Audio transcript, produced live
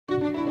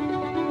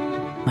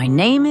My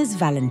name is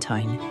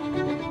Valentine,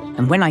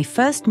 and when I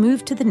first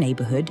moved to the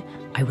neighborhood,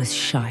 I was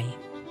shy,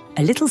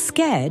 a little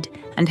scared,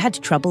 and had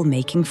trouble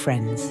making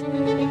friends.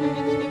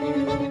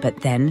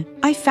 But then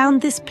I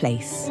found this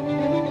place,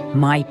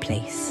 my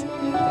place.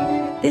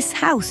 This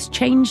house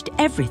changed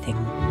everything.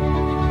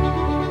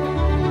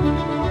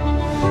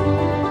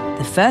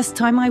 The first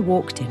time I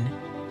walked in,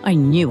 I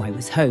knew I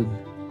was home.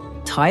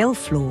 Tile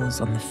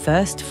floors on the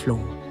first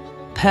floor,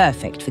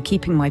 perfect for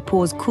keeping my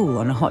paws cool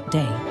on a hot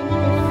day.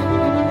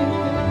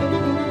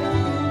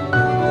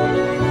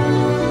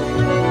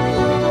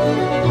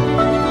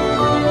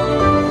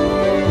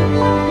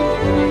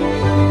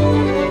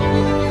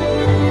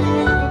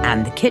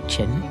 And the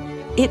kitchen,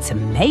 it's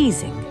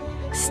amazing.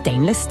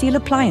 Stainless steel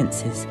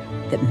appliances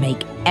that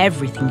make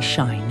everything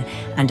shine,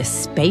 and a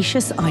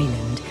spacious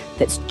island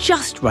that's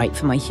just right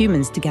for my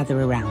humans to gather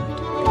around.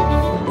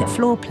 The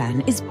floor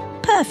plan is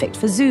perfect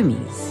for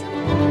zoomies.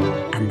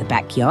 And the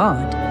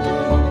backyard,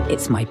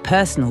 it's my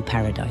personal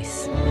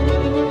paradise.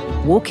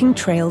 Walking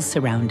trails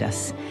surround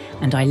us,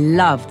 and I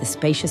love the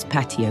spacious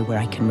patio where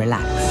I can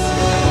relax.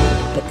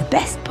 But the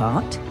best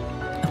part,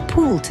 a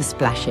pool to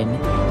splash in.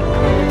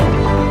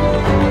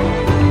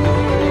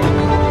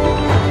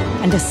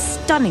 And a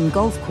stunning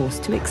golf course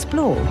to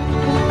explore.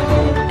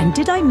 And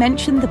did I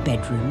mention the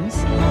bedrooms?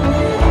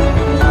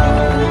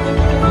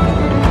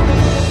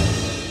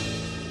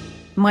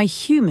 My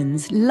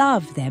humans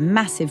love their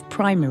massive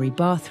primary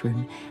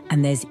bathroom,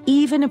 and there's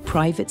even a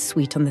private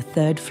suite on the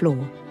third floor.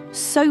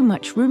 So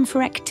much room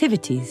for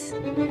activities.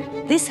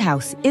 This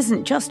house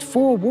isn't just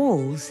 4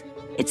 walls,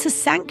 it's a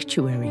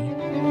sanctuary.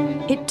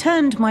 It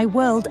turned my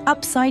world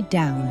upside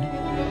down,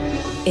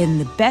 in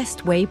the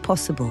best way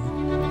possible.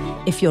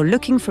 If you're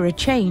looking for a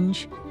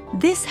change,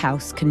 this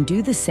house can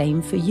do the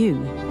same for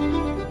you.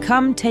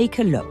 Come take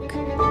a look.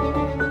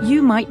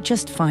 You might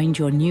just find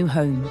your new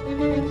home.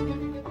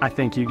 I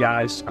think you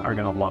guys are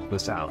going to love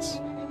this house.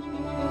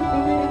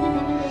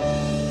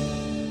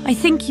 I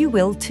think you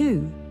will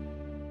too.